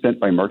to be spent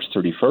by March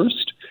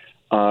 31st,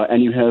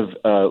 and you have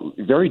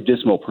very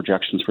dismal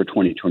projections for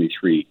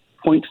 2023,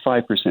 0.5%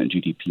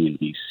 GDP in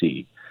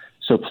BC.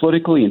 So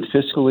politically and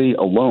fiscally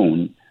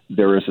alone,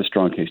 there is a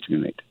strong case to be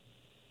made.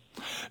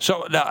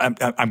 So now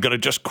I'm going to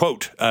just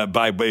quote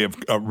by way of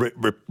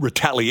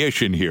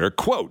retaliation here.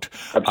 Quote,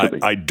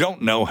 I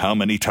don't know how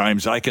many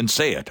times I can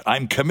say it.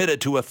 I'm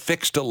committed to a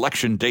fixed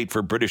election date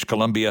for British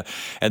Columbia,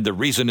 and the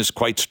reason is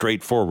quite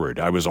straightforward.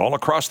 I was all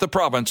across the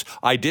province.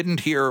 I didn't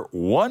hear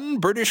one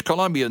British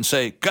Columbian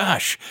say,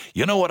 gosh,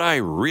 you know what I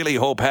really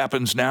hope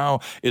happens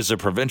now is a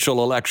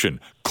provincial election.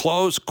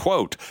 Close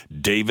quote.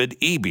 David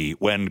Eby,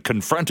 when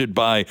confronted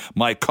by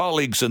my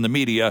colleagues in the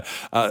media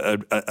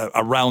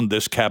around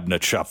this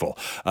cabinet shuffle.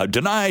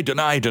 Deny.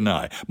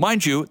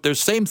 Mind you,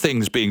 there's same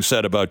things being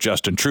said about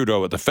Justin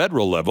Trudeau at the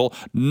federal level.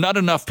 Not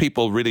enough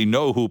people really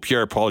know who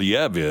Pierre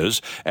Poilievre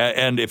is,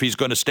 and if he's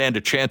going to stand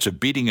a chance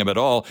of beating him at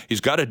all, he's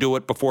got to do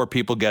it before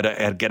people get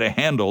a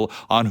handle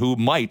on who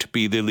might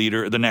be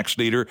the next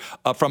leader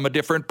from a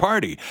different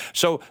party.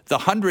 So the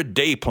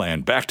 100-day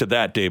plan, back to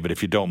that, David,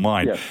 if you don't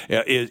mind,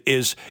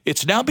 is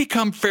it's now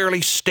become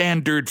fairly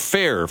standard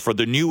fare for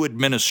the new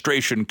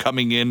administration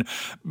coming in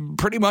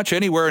pretty much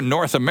anywhere in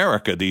North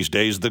America these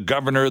days. The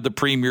governor, the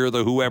premier,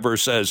 the whoever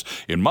says,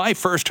 in my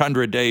first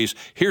 100 days,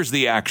 here's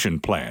the action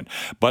plan.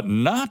 But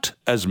not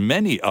as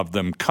many of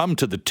them come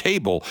to the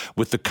table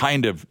with the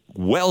kind of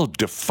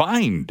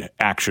well-defined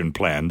action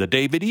plan that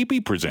David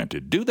Eby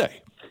presented, do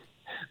they?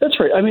 That's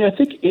right. I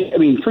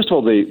mean, first of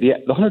all, the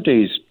 100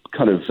 days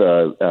kind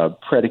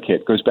of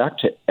predicate goes back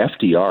to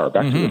FDR,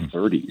 back to the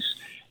 30s.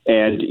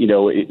 And,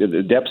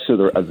 the depths of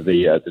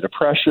the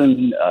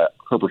Depression,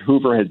 Herbert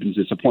Hoover had been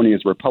disappointing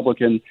as a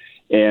Republican,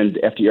 and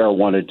FDR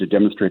wanted to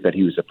demonstrate that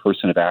he was a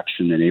person of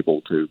action and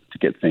able to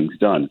get things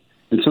done.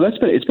 And so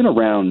it's been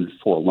around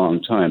for a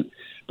long time.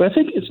 But I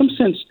think in some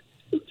sense,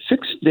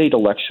 fixed-date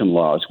election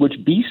laws, which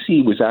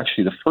BC was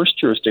actually the first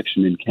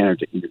jurisdiction in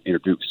Canada to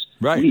introduce.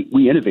 Right.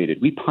 We innovated.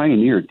 We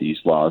pioneered these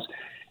laws.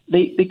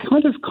 They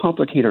kind of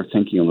complicate our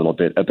thinking a little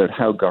bit about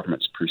how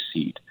governments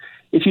proceed.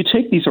 If you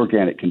take these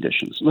organic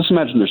conditions, let's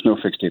imagine there's no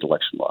fixed-date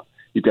election law.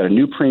 You've got a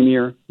new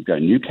premier, you've got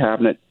a new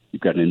cabinet,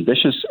 you've got an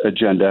ambitious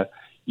agenda.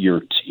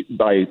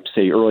 By,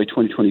 say, early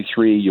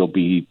 2023, you'll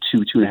be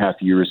 2.5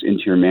 years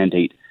into your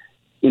mandate.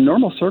 In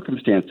normal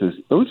circumstances,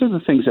 those are the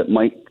things that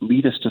might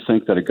lead us to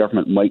think that a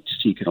government might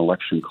seek an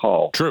election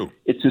call. True.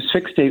 It's this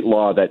fixed-date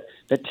law that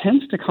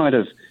tends to kind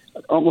of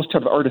almost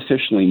have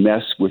artificially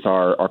mess with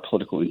our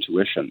political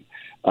intuition.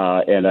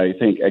 And I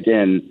think,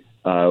 again,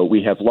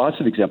 we have lots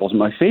of examples.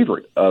 My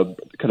favorite kind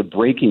of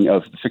breaking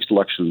of the fixed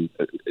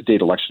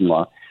date election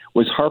law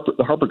was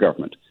the Harper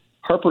government.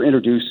 Harper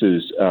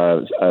introduces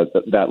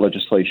that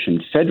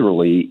legislation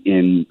federally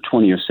in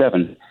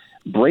 2007,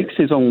 breaks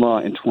his own law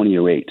in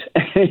 2008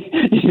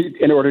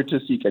 in order to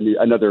seek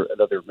another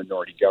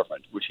minority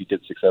government, which he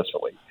did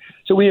successfully.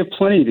 So we have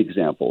plenty of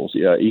examples,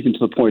 even to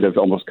the point of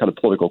almost kind of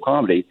political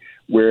comedy,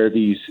 where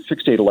these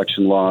fixed date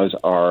election laws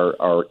are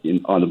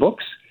on the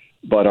books,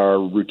 but are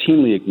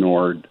routinely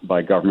ignored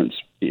by governments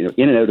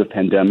in and out of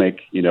pandemic,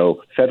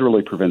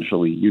 federally,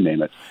 provincially, you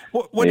name it.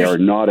 They are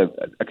not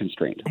a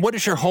constraint. What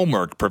does your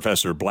homework,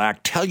 Professor Black,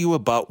 tell you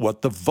about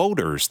what the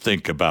voters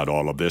think about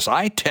all of this?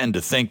 I tend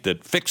to think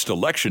that fixed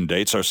election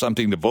dates are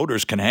something the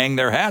voters can hang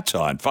their hats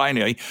on.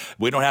 Finally,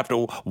 we don't have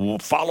to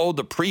follow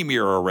the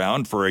premier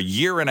around for a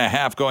year and a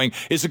half going,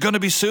 is it going to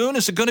be soon?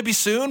 Is it going to be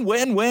soon?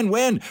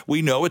 When?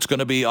 We know it's going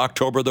to be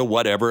October the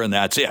whatever, and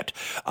that's it.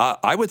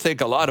 I would think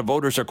a lot of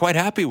voters are quite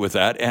happy with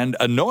that and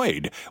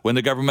annoyed when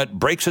the government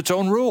breaks its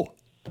own rule.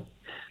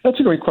 That's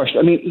a great question.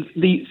 I mean,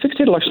 the fixed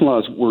date election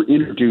laws were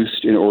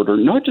introduced in order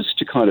not just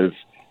to kind of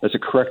as a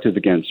corrective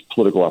against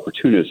political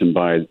opportunism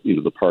by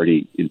the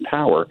party in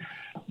power,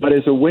 but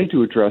as a way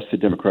to address the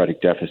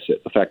democratic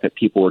deficit, the fact that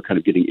people were kind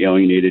of getting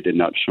alienated and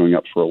not showing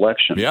up for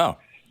elections. Yeah.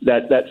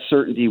 That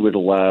certainty would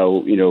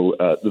allow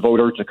the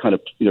voter to kind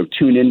of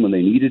tune in when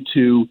they needed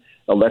to.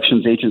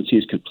 Elections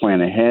agencies could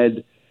plan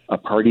ahead.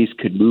 Parties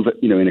could move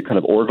in a kind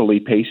of orderly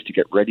pace to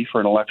get ready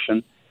for an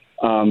election.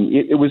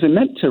 It was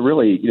meant to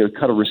really,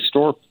 kind of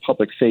restore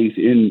public faith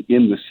in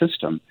the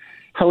system.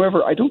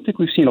 However, I don't think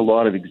we've seen a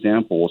lot of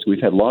examples.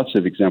 We've had lots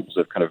of examples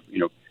of kind of,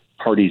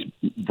 parties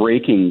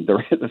breaking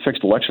the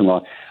fixed election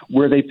law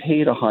where they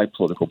paid a high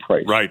political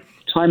price. Right.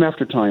 Time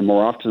after time,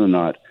 more often than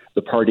not,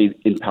 the party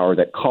in power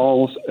that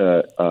calls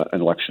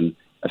an election,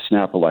 a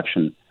snap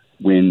election,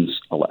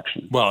 wins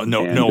election. Well,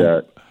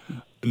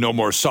 no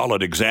more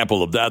solid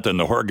example of that than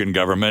the Horgan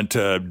government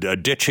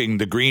ditching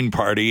the Green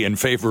Party in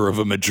favor of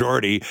a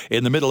majority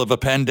in the middle of a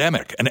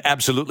pandemic. An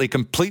absolutely,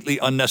 completely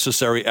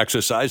unnecessary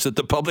exercise that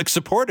the public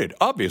supported,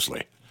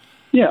 obviously.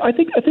 Yeah, I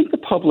think the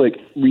public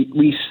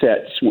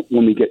resets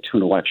when we get to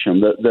an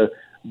election.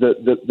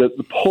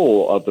 The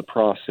pull of the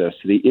process,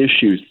 the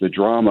issues, the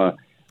drama,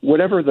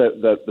 whatever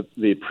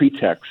the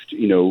pretext,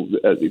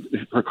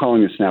 for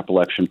calling a snap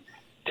election,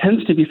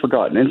 tends to be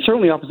forgotten. And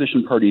certainly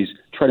opposition parties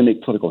try to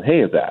make political hay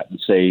of that and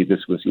say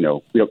this was, we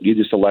don't need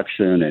this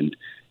election and,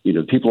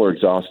 people are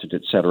exhausted,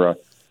 et cetera.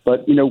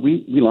 But,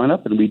 we line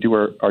up and we do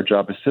our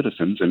job as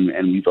citizens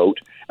and we vote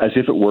as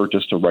if it were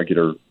just a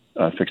regular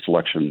fixed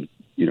election,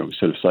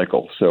 sort of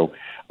cycle. So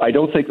I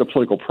don't think the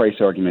political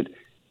price argument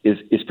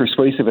is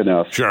persuasive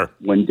enough. Sure.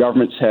 When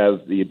governments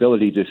have the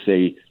ability to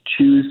say,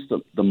 choose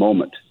the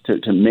moment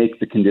to make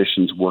the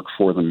conditions work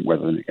for them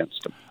rather than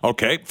against them.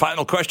 Okay,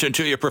 final question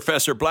to you,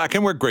 Professor Black,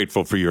 and we're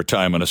grateful for your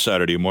time on a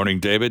Saturday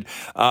morning, David.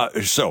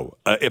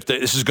 If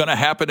this is going to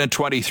happen in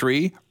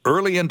 23,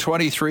 early in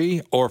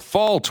 23, or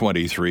fall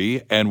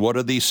 23, and what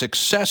are the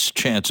success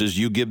chances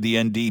you give the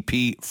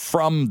NDP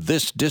from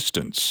this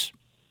distance?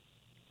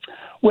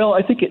 Well,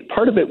 I think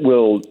part of it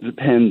will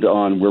depend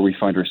on where we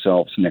find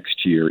ourselves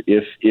next year.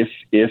 If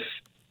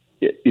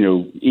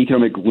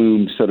economic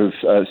gloom sort of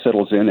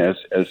settles in, as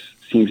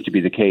seems to be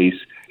the case,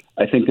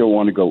 I think they'll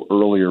want to go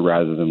earlier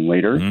rather than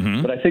later.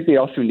 Mm-hmm. But I think they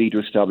also need to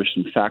establish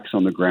some facts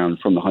on the ground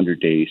from the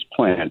 100 Days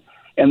plan.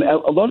 And a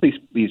lot of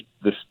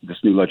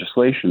this new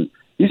legislation,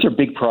 these are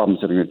big problems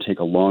that are going to take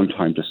a long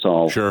time to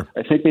solve. Sure.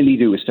 I think they need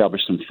to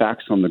establish some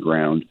facts on the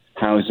ground: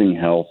 housing,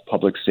 health,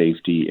 public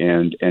safety,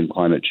 and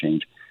climate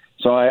change.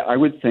 So I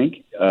would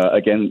think,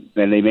 again,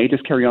 and they may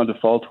just carry on to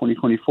fall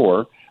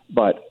 2024,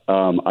 but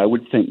I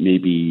would think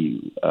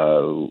maybe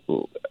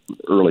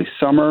early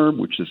summer,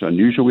 which is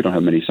unusual. We don't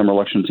have many summer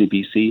elections in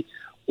BC,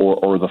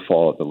 or the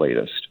fall at the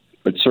latest.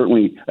 But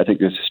certainly, I think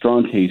there's a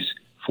strong case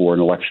for an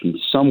election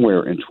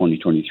somewhere in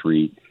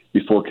 2023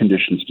 before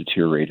conditions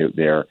deteriorate out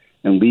there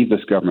and leave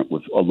this government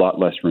with a lot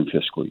less room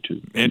fiscally,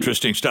 too.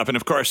 Interesting stuff. And,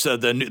 of course,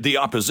 the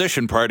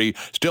opposition party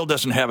still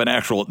doesn't have an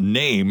actual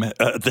name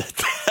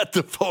that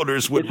the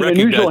voters would recognize. It's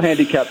an unusual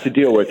handicap to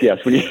deal with,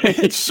 yes. When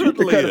it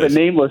certainly is. Of a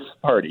nameless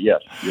party,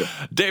 yes.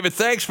 David,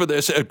 thanks for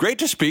this. Great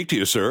to speak to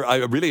you, sir. I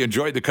really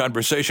enjoyed the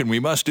conversation. We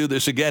must do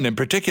this again, and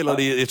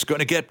particularly it's going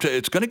to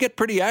get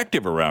pretty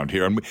active around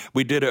here, and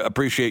we did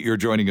appreciate your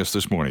joining us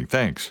this morning.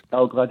 Thanks.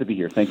 Oh, glad to be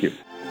here. Thank you.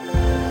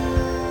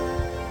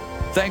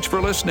 Thanks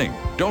for listening.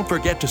 Don't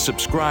forget to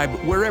subscribe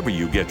wherever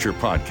you get your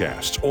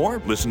podcasts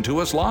or listen to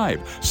us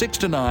live, 6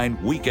 to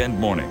 9 weekend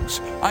mornings.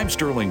 I'm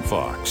Sterling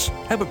Fox.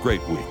 Have a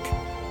great week.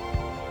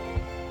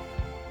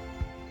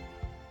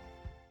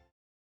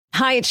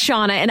 Hi, it's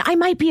Shauna, and I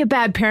might be a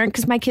bad parent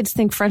because my kids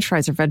think French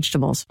fries are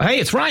vegetables. Hey,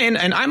 it's Ryan,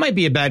 and I might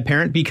be a bad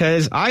parent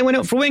because I went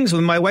out for wings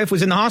when my wife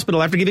was in the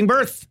hospital after giving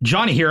birth.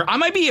 Johnny here. I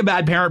might be a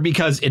bad parent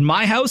because in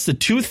my house, the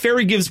tooth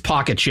fairy gives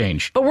pocket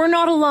change. But we're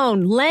not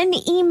alone. Len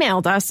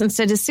emailed us and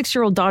said his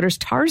 6-year-old daughter's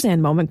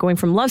Tarzan moment going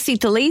from love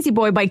seat to lazy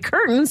boy by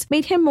curtains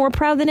made him more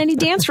proud than any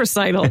dance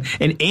recital.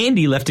 And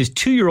Andy left his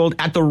 2-year-old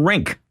at the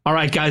rink. All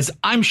right, guys,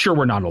 I'm sure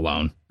we're not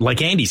alone.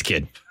 Like Andy's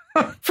kid.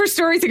 For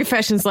stories and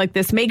confessions like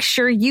this, make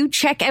sure you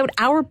check out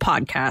our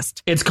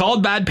podcast. It's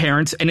called Bad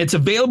Parents, and it's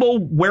available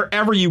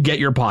wherever you get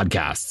your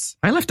podcasts.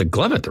 I left a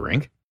glove at the rink.